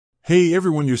Hey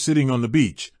everyone, you're sitting on the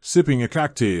beach, sipping a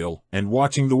cocktail, and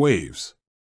watching the waves.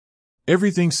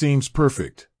 Everything seems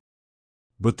perfect.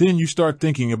 But then you start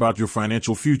thinking about your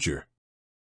financial future.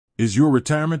 Is your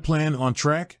retirement plan on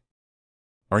track?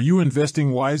 Are you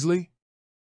investing wisely?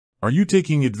 Are you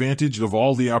taking advantage of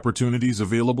all the opportunities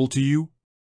available to you?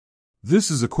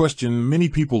 This is a question many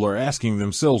people are asking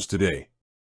themselves today.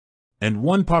 And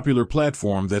one popular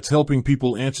platform that's helping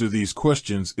people answer these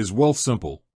questions is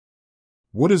Wealthsimple.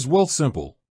 What is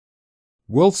Wealthsimple?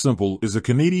 Wealthsimple is a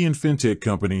Canadian fintech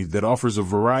company that offers a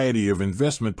variety of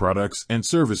investment products and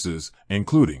services,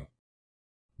 including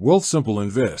Wealthsimple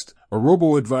Invest, a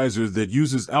robo-advisor that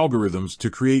uses algorithms to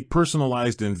create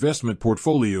personalized investment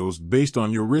portfolios based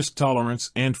on your risk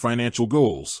tolerance and financial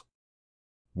goals.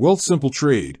 Wealthsimple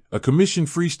Trade, a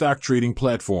commission-free stock trading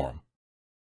platform.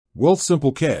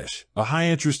 Wealthsimple Cash, a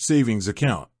high-interest savings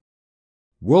account.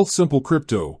 Wealthsimple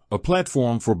Crypto, a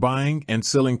platform for buying and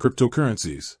selling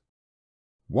cryptocurrencies.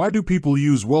 Why do people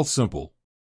use Wealthsimple?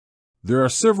 There are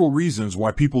several reasons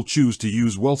why people choose to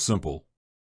use Wealthsimple.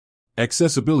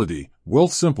 Accessibility.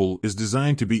 Wealthsimple is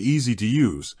designed to be easy to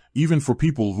use, even for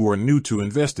people who are new to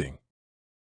investing.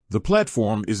 The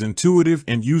platform is intuitive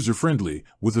and user-friendly,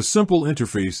 with a simple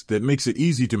interface that makes it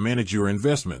easy to manage your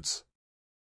investments.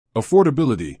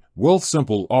 Affordability.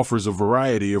 Wealthsimple offers a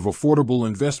variety of affordable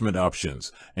investment options,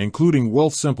 including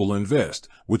Wealthsimple Invest,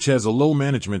 which has a low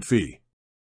management fee.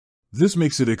 This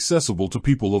makes it accessible to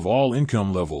people of all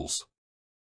income levels.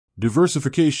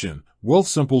 Diversification.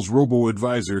 Wealthsimple's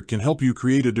robo-advisor can help you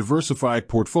create a diversified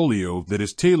portfolio that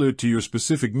is tailored to your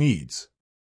specific needs.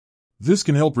 This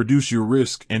can help reduce your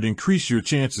risk and increase your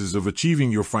chances of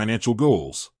achieving your financial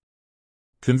goals.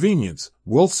 Convenience.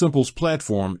 Wealthsimple's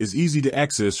platform is easy to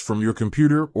access from your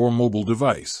computer or mobile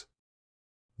device.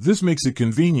 This makes it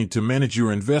convenient to manage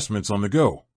your investments on the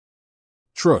go.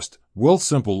 Trust.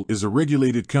 Wealthsimple is a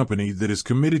regulated company that is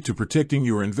committed to protecting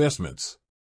your investments.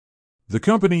 The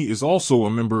company is also a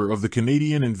member of the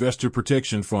Canadian Investor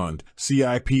Protection Fund,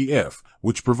 CIPF,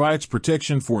 which provides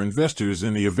protection for investors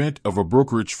in the event of a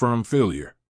brokerage firm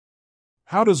failure.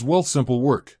 How does Wealthsimple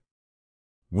work?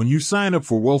 When you sign up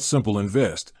for Wealthsimple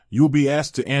Invest, you'll be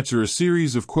asked to answer a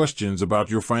series of questions about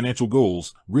your financial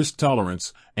goals, risk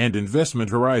tolerance, and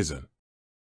investment horizon.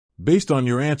 Based on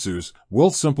your answers,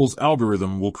 Wealthsimple's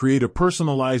algorithm will create a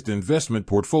personalized investment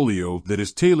portfolio that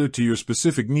is tailored to your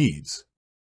specific needs.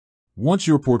 Once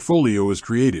your portfolio is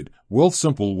created,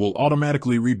 Wealthsimple will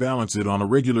automatically rebalance it on a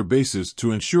regular basis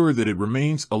to ensure that it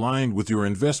remains aligned with your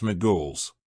investment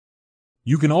goals.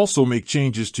 You can also make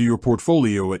changes to your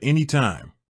portfolio at any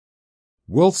time.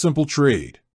 Wealthsimple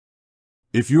Trade.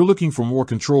 If you're looking for more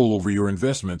control over your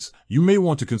investments, you may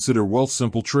want to consider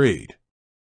Wealthsimple Trade.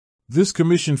 This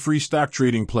commission-free stock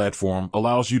trading platform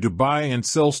allows you to buy and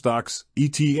sell stocks,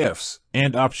 ETFs,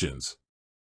 and options.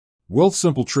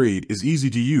 Wealthsimple Trade is easy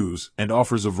to use and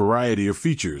offers a variety of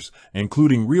features,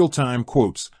 including real-time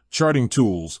quotes, charting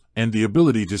tools, and the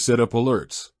ability to set up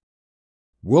alerts.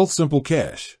 Wealthsimple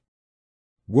Cash.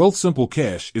 Wealthsimple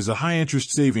Cash is a high-interest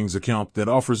savings account that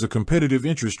offers a competitive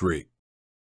interest rate.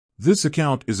 This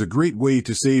account is a great way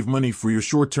to save money for your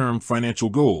short-term financial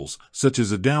goals, such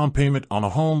as a down payment on a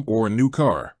home or a new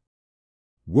car.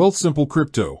 Wealthsimple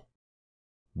Crypto.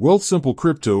 Wealthsimple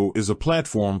Crypto is a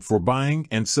platform for buying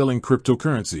and selling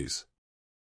cryptocurrencies.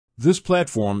 This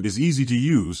platform is easy to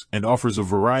use and offers a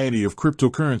variety of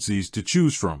cryptocurrencies to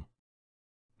choose from.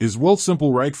 Is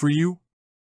Wealthsimple right for you?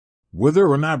 Whether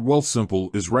or not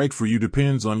Wealthsimple is right for you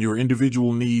depends on your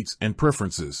individual needs and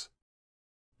preferences.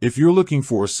 If you're looking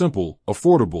for a simple,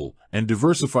 affordable, and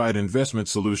diversified investment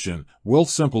solution,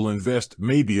 Wealthsimple Invest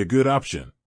may be a good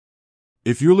option.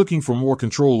 If you're looking for more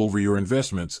control over your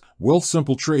investments,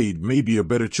 Wealthsimple Trade may be a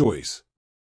better choice.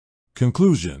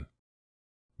 Conclusion.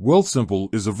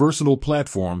 Wealthsimple is a versatile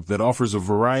platform that offers a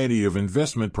variety of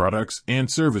investment products and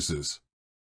services.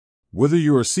 Whether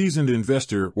you're a seasoned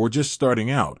investor or just starting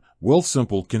out,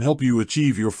 Wealthsimple can help you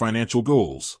achieve your financial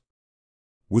goals.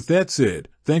 With that said,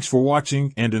 thanks for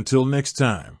watching, and until next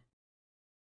time.